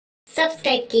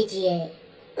Subscribe कीजिए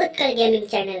Utkal gaming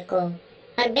channel को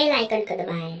और बेल आइकन को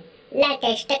दबाएं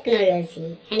latest technology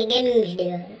and gaming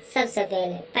video सबसे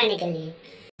पहले पाने के लिए।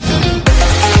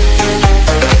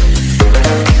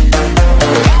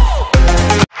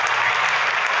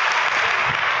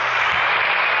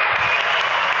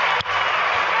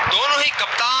 दोनों ही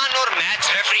कप्तान और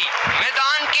मैच रेफरी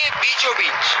मैदान के बीचों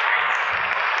बीच।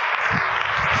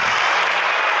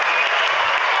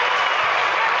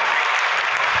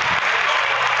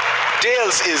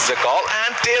 Tails is the call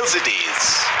and tails it is.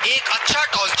 एक अच्छा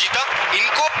टॉस जीता,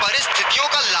 इनको परिस्थितियों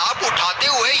का लाभ उठाते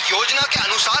हुए योजना के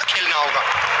अनुसार खेलना होगा।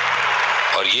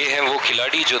 और ये हैं वो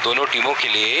खिलाड़ी जो दोनों टीमों के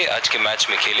लिए आज के मैच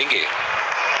में खेलेंगे।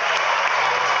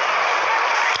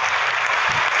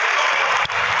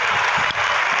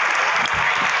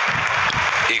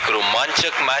 एक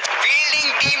रोमांचक मैच।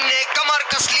 फील्डिंग टीम ने कमर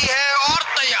कस ली है और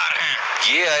तैयार हैं।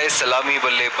 ये आए सलामी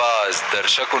बल्लेबाज,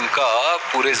 दर्शक उनका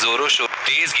पूरे जोरों शोर।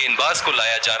 तेज गेंदबाज को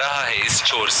लाया जा रहा है इस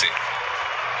छोर से।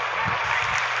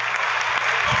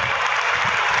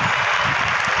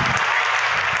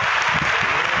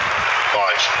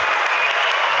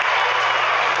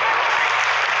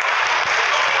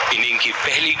 इनिंग की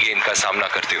पहली गेंद का सामना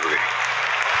करते हुए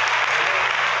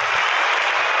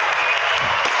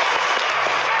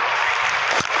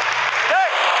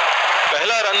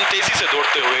पहला रन तेजी से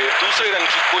दौड़ते हुए दूसरे रन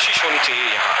की कोशिश होनी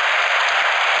चाहिए यहाँ।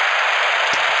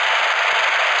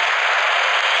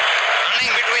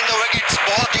 रनिंग बिटवीन द विकेट्स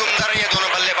बहुत ही उम्दा रही है दोनों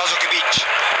बल्लेबाजों के बीच।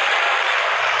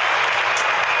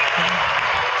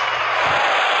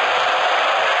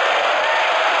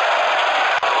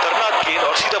 खतरनाक गेंद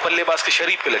और सीधा बल्लेबाज के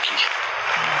शरीर पे लगी।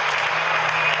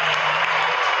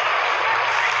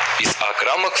 इस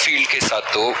आक्रामक फील्ड के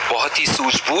साथ तो बहुत ही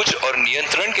सूझबूझ और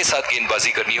नियंत्रण के साथ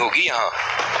गेंदबाजी करनी होगी यहाँ।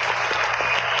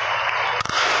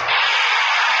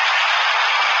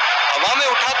 हवा में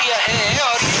उठा दिया है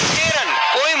और 6 रन।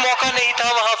 कोई मौका नहीं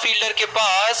था वहां फील्डर के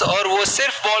पास और वो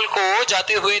सिर्फ बॉल को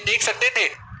जाते हुए देख सकते थे।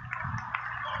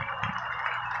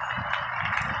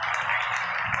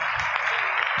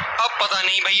 अब पता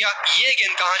नहीं भैया ये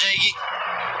गेंद कहां जाएगी।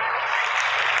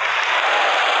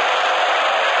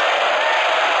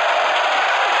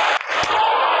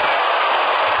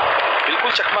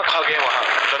 बिल्कुल चकमा खा गए वहां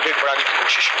रन रेट बढ़ाने की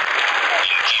कोशिश में।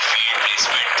 इनकी फील्ड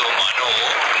प्लेसमेंट तो मानो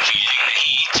फील्डिंग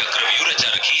नहीं चक्रव्यूह रचा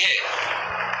रखी है।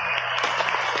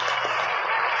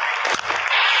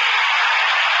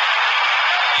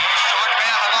 शॉट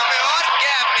गया हवा में और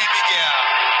गैप में भी गया।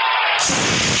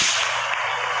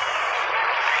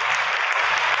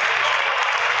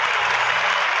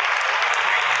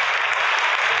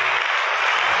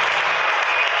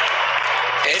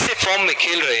 ऐसे फॉर्म में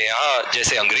खेल रहे हैं यहाँ,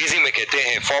 जैसे अंग्रेजी में कहते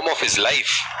हैं फॉर्म ऑफ हिज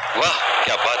लाइफ। वाह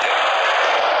क्या बात है।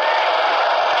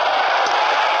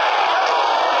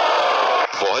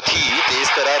 बहुत ही तेज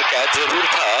तरार कैच जरूर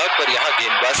था, पर यहाँ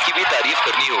गेंदबाज की भी तारीफ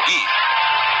करनी होगी।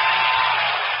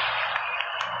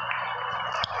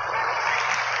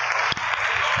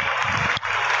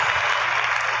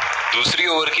 दूसरी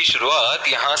ओवर की शुरुआत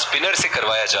यहाँ स्पिनर से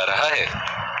करवाया जा रहा है।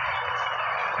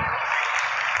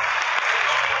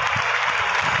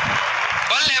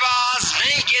 बल्लेबाज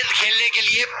नई गेंद खेलने के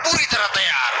लिए पूरी तरह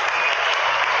तैयार।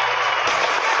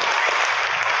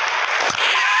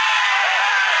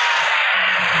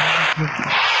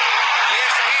 ये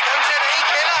सही ढंग से नहीं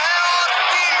खेला है और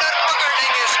फील्डर पकड़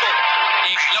लेंगे इसको।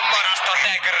 एक लंबा रास्ता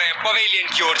तय कर रहे हैं पवेलियन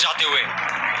की ओर जाते हुए।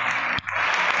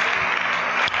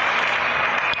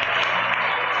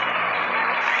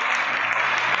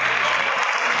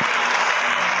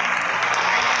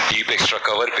 डीप एक्स्ट्रा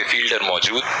कवर पे फील्डर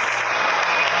मौजूद।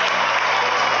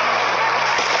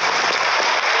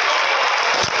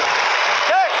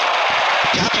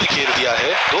 गैप में खेल दिया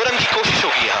है, 2 रन की कोशिश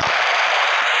होगी यहाँ।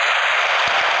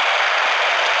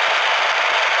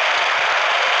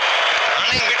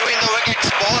 रनिंग बिटवीन द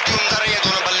विकेट्स बहुत ही उम्दा रही है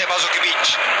दोनों बल्लेबाजों के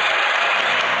बीच।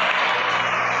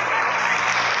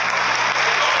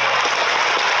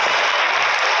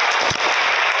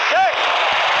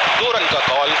 दो रन का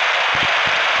कॉल।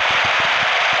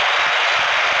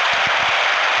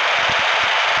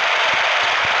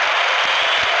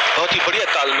 बहुत ही बढ़िया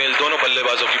तालमेल दोनों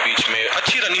बल्लेबाजों के बीच में।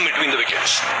 अच्छी रनिंग बिटवीन द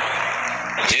विकेट्स।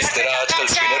 जिस तरह आजकल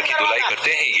स्पिनर की धुलाई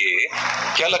करते हैं ये,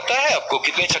 क्या लगता है आपको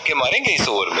कितने छक्के मारेंगे इस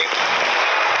ओवर में?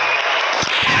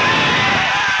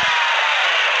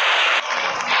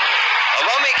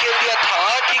 हवा में खेल दिया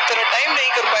था, ठीक तरह टाइम नहीं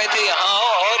कर पाए थे यहाँ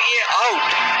और ये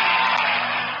आउट।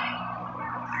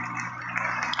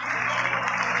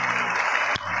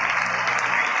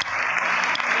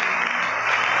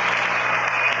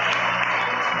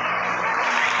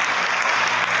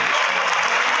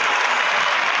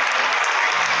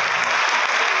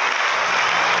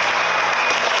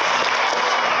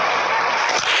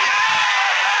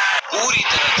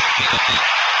 चुटकी बदली।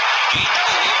 गेंद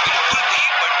को वो बिल्कुल भी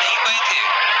बढ़ नहीं पाए थे।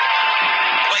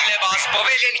 बल्लेबाज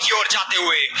पवेलियन की ओर जाते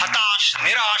हुए हताश,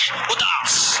 निराश,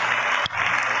 उदास।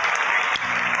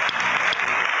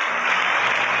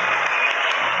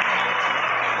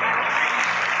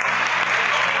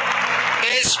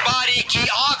 इस पारी की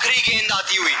आखिरी गेंद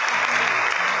आती हुई।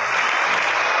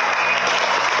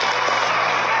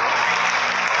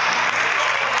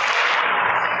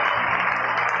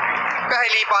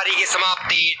 पहली पारी की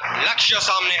समाप्ति लक्ष्य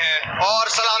सामने है और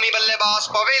सलामी बल्लेबाज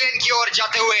पवेलियन की ओर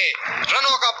जाते हुए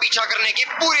रनों का पीछा करने की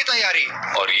पूरी तैयारी।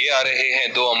 और ये आ रहे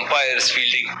हैं दो अंपायर्स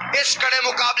फील्डिंग। इस कड़े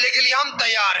मुकाबले के लिए हम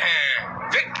तैयार हैं।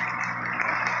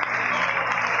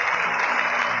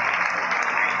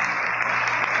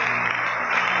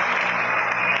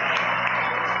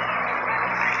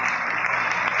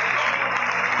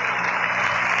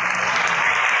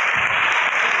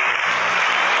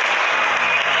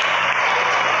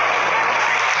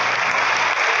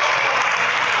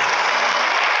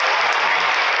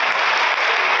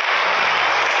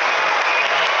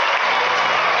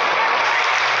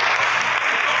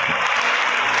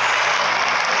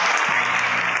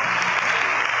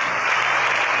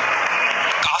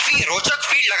 रोचक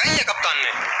फील्ड लगाई है कप्तान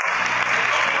ने।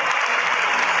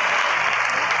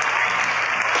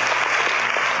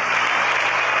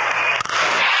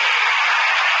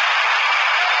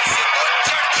 इसे तो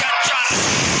चढ़ दिया चार।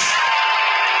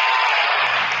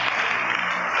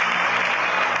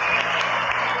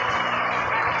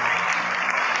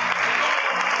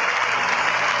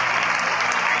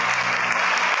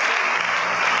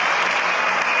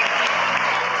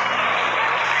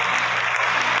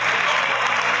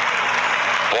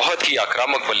 बहुत ही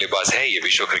आक्रामक बल्लेबाज है ये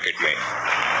विश्व क्रिकेट में।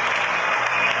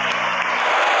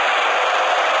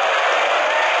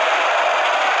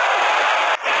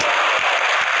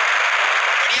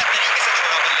 बढ़िया तरीके से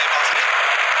छोड़ा बल्लेबाज ने।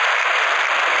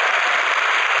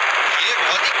 ये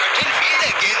बहुत ही कठिन फील्ड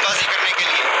है गेंदबाजी करने के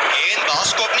लिए।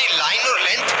 गेंदबाज को अपनी लाइन और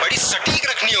लेंथ बड़ी सटीक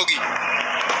रखनी होगी।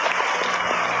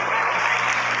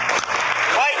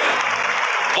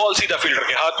 बॉल सीधा फील्डर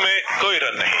के हाथ में, कोई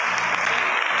रन नहीं।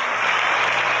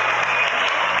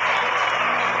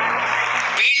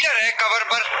 फील्डर है कवर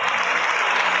पर।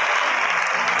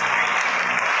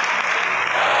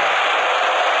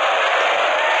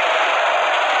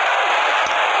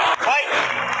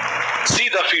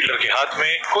 सीधा फील्डर के हाथ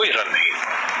में, कोई रन नहीं।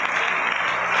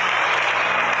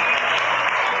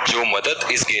 जो मदद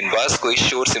इस गेंदबाज को इस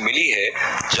शोर से मिली है,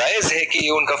 जायज है कि ये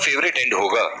उनका फेवरेट एंड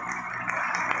होगा।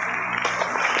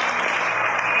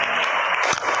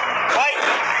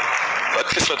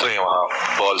 बदकिस्मत रहे वहां,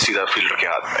 बॉल सीधा फील्डर के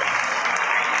हाथ में।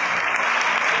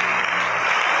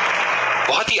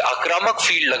 बहुत ही आक्रामक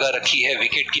फील्ड लगा रखी है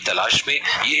विकेट की तलाश में।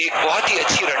 ये एक बहुत ही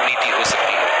अच्छी रणनीति हो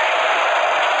सकती है।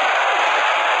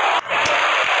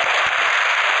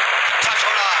 अच्छा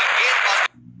छोड़ा गेंदबाज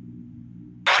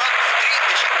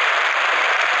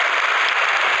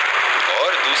और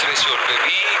दूसरे शोर पे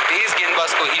भी तेज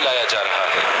गेंदबाज को ही लाया जा रहा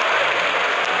है।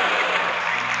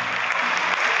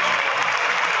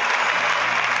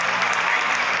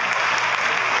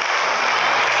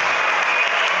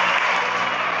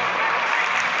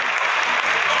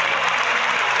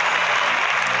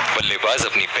 बल्लेबाज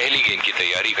अपनी पहली गेंद की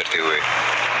तैयारी करते हुए।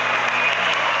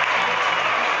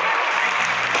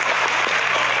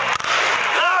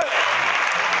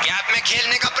 गैप में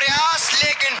खेलने का प्रयास,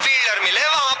 लेकिन फील्डर मिले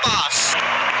वहां पास।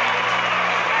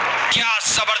 क्या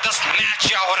जबरदस्त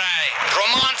मैच हो रहा है,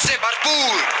 रोमांच से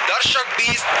भरपूर। दर्शक भी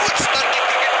इस उच्च स्तर के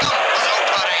क्रिकेट का मजा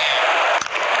उठा रहे हैं।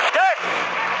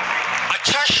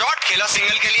 अच्छा शॉट खेला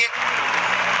सिंगल के लिए।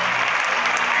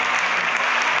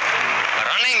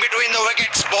 रनिंग बिटवीन द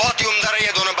विकेट्स बहुत ही उम्दा रही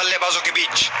है दोनों बल्लेबाजों के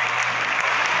बीच।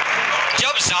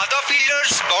 जब ज्यादा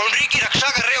फील्डर्स बाउंड्री की रक्षा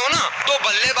कर रहे हो ना, तो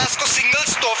बल्लेबाज को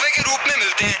सिंगल्स तोहफे के रूप में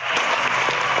मिलते हैं।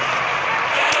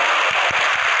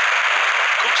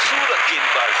 खूबसूरत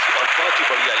गेंदबाजी और बहुत ही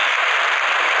बढ़िया लीड।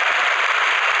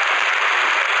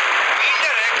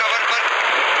 फील्डर है कवर पर।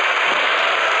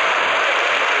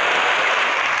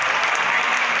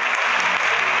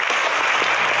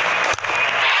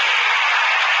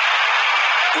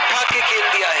 उठा के खेल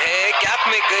दिया है, गैप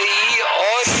में गई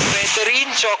और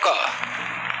बेहतरीन चौका।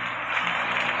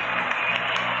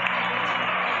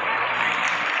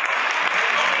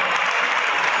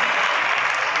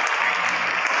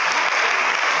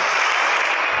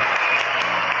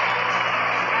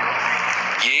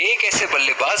 ये एक ऐसे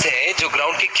बल्लेबाज हैं जो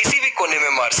ग्राउंड के किसी भी कोने में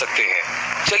मार सकते हैं।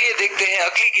 चलिए देखते हैं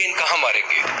अगली गेंद कहां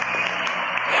मारेंगे।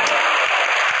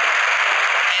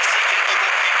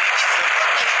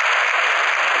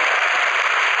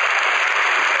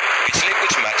 पिछले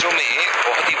कुछ मैचों में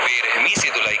बहुत ही बेरहमी से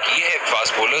धुलाई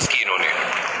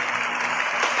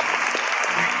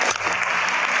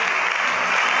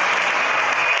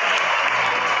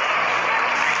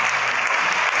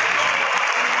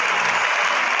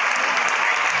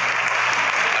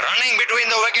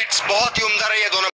विकेट्स बहुत ही उम्दा रही है दोनों